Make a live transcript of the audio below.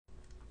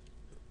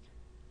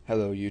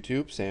Hello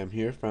YouTube, Sam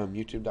here from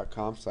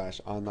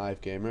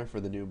youtube.com/onlivegamer for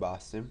the new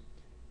Boston,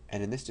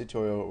 and in this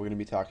tutorial we're going to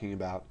be talking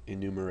about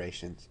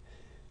enumerations.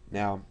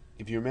 Now,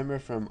 if you remember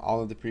from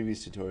all of the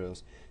previous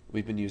tutorials,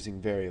 we've been using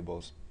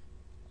variables.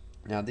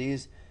 Now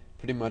these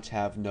pretty much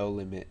have no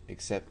limit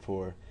except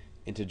for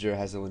integer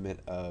has a limit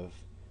of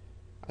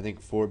I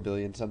think 4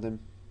 billion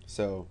something,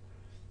 so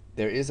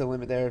there is a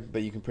limit there,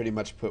 but you can pretty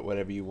much put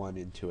whatever you want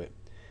into it.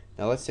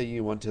 Now let's say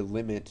you want to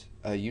limit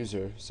a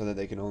user so that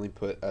they can only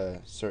put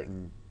a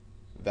certain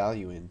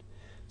value in.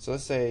 So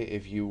let's say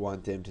if you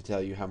want them to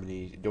tell you how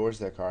many doors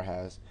their car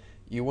has,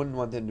 you wouldn't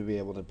want them to be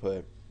able to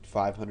put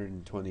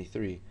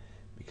 523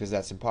 because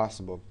that's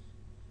impossible.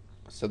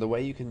 So the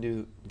way you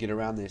can get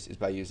around this is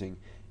by using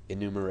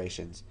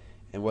enumerations.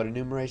 And what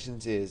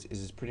enumerations is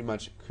it's pretty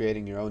much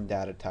creating your own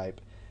data type,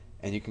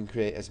 and you can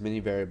create as many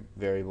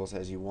variables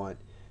as you want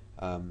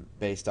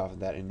based off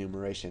of that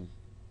enumeration.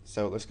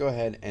 So let's go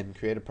ahead and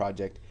create a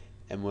project,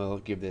 and we'll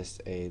give this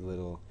a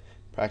little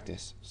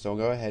practice. So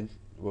we'll go ahead,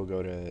 we'll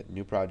go to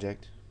new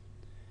project,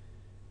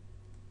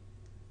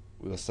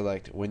 we'll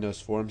select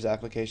Windows Forms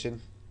application,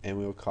 and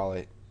we'll call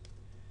it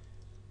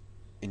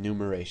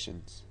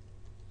enumerations,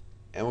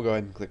 and we'll go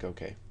ahead and click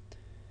OK.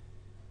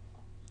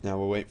 Now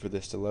we'll wait for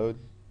this to load.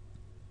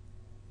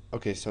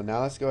 Okay, so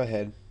now let's go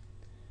ahead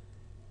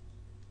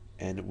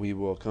and we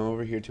will come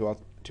over here to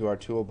our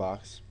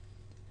toolbox.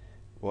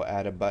 We'll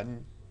add a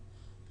button,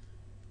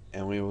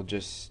 and we will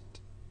just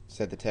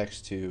set the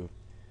text to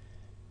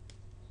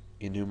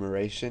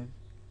enumeration,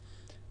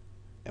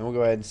 and we'll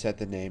go ahead and set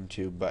the name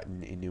to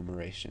button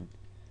enumeration.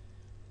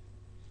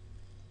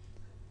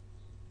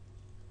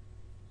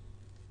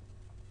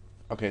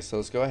 Okay, so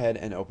let's go ahead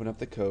and open up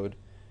the code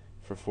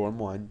for form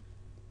 1,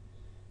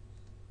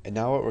 and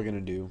now what we're going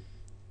to do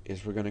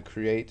is we're going to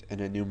create an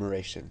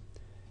enumeration.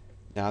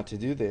 Now to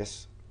do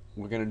this,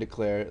 we're going to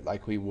declare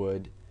like we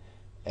would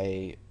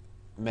a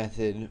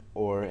method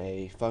or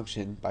a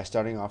function by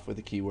starting off with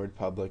the keyword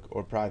public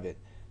or private.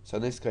 So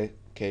in this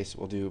case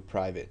we'll do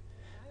private.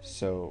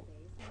 So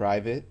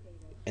private,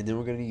 and then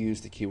we're going to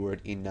use the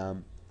keyword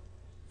enum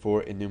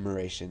for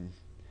enumeration.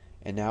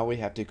 And now we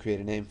have to create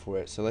a name for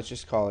it. So let's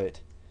just call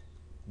it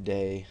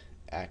day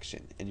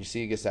action. And you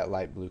see it gets that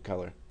light blue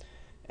color.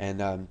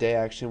 And day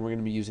action, we're going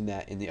to be using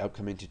that in the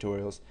upcoming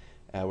tutorials.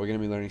 We're going to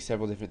be learning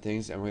several different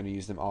things, and we're going to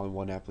use them all in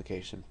one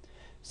application.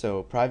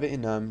 So private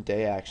enum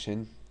day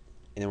action,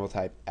 and then we'll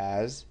type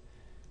as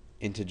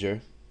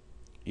integer.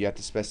 You have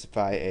to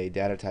specify a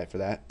data type for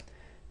that,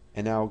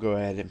 and now we'll go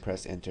ahead and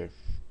press enter.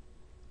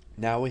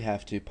 Now we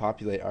have to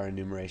populate our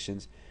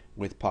enumerations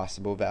with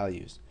possible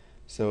values.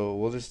 So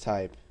we'll just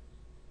type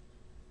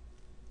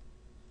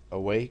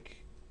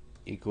awake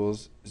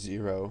equals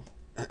 0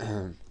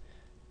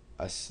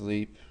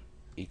 asleep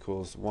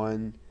equals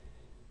 1,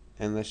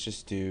 and let's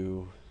just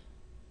do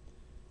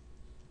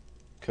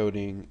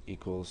coding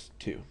equals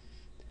 2.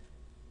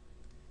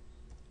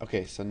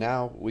 Okay, so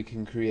now we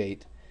can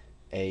create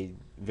a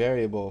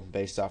variable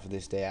based off of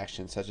this day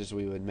action, such as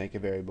we would make a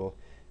variable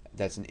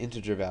that's an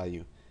integer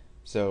value.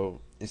 So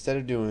instead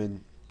of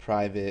doing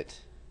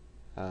private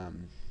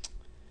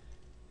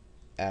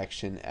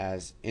action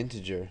as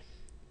integer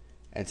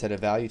and set a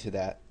value to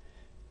that,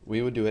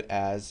 we would do it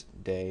as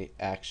day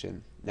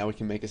action. Now we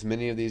can make as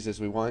many of these as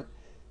we want,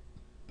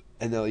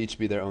 and they'll each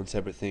be their own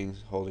separate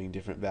things holding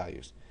different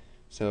values.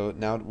 So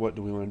now what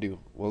do we want to do?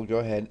 We'll go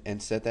ahead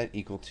and set that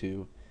equal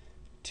to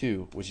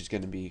 2, which is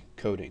going to be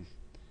coding.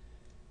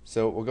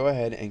 So we'll go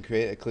ahead and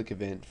create a click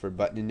event for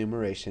button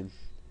enumeration,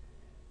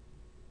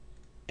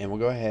 and we'll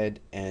go ahead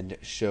and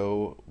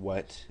show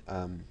what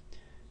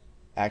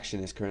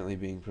action is currently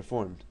being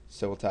performed.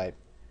 So we'll type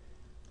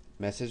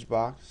message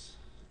box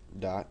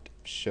dot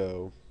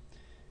show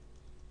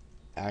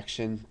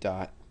action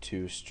dot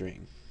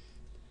toString.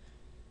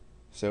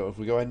 So if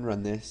we go ahead and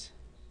run this,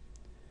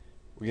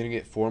 we're going to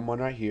get form 1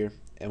 right here,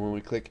 and when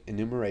we click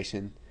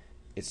enumeration,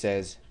 it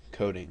says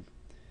coding.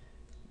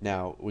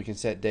 Now we can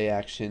set day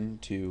action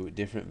to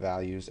different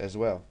values as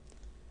well.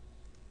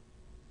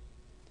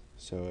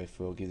 So if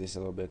we'll give this a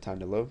little bit of time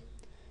to load.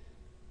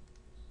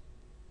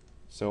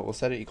 So we'll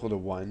set it equal to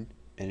 1,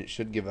 and it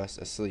should give us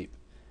asleep.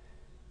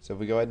 So if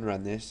we go ahead and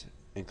run this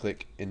and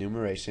click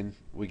enumeration,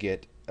 we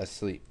get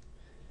asleep.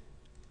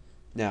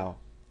 Now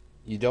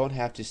you don't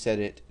have to set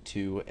it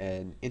to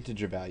an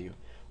integer value,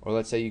 or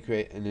let's say you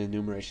create an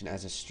enumeration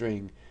as a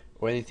string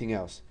or anything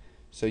else.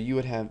 So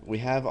we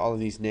have all of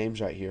these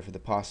names right here for the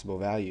possible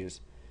values.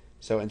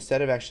 So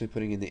instead of actually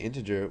putting in the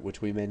integer,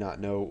 which we may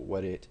not know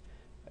what it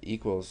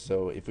equals,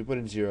 so if we put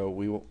in 0,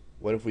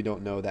 what if we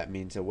don't know that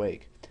means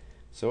awake?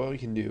 So what we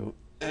can do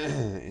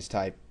is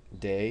type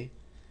day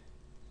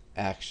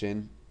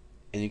action,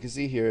 and you can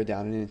see here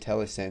down in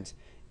IntelliSense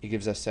it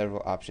gives us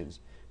several options.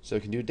 So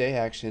we can do day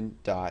action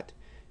dot,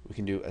 we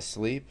can do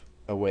asleep,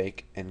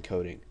 awake, and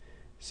coding.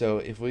 So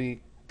if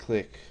we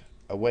click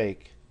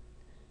awake,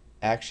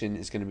 action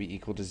is going to be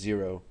equal to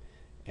 0,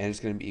 and it's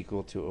going to be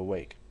equal to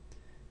awake.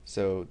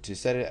 So to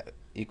set it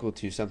equal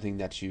to something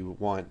that you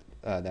want,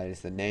 that is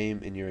the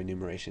name in your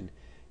enumeration,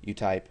 you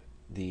type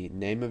the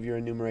name of your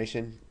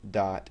enumeration,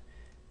 dot,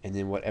 and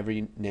then whatever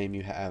name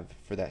you have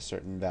for that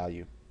certain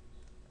value.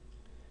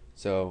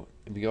 So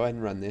if we go ahead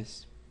and run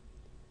this,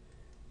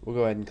 we'll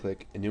go ahead and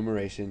click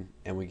enumeration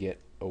and we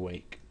get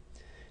awake.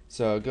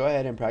 So go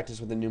ahead and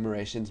practice with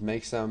enumerations.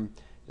 Make some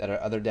that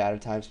are other data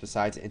types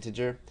besides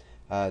integer.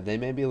 They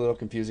may be a little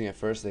confusing at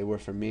first. They were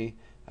for me.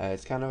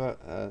 It's kind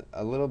of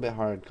a little bit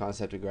hard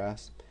concept to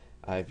grasp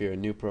if you're a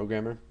new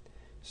programmer.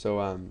 So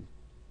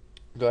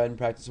go ahead and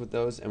practice with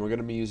those, and we're going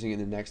to be using it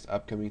in the next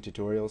upcoming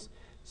tutorials.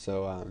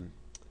 So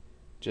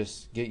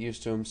just get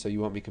used to them so you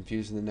won't be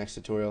confused in the next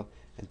tutorial,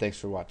 and thanks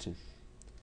for watching.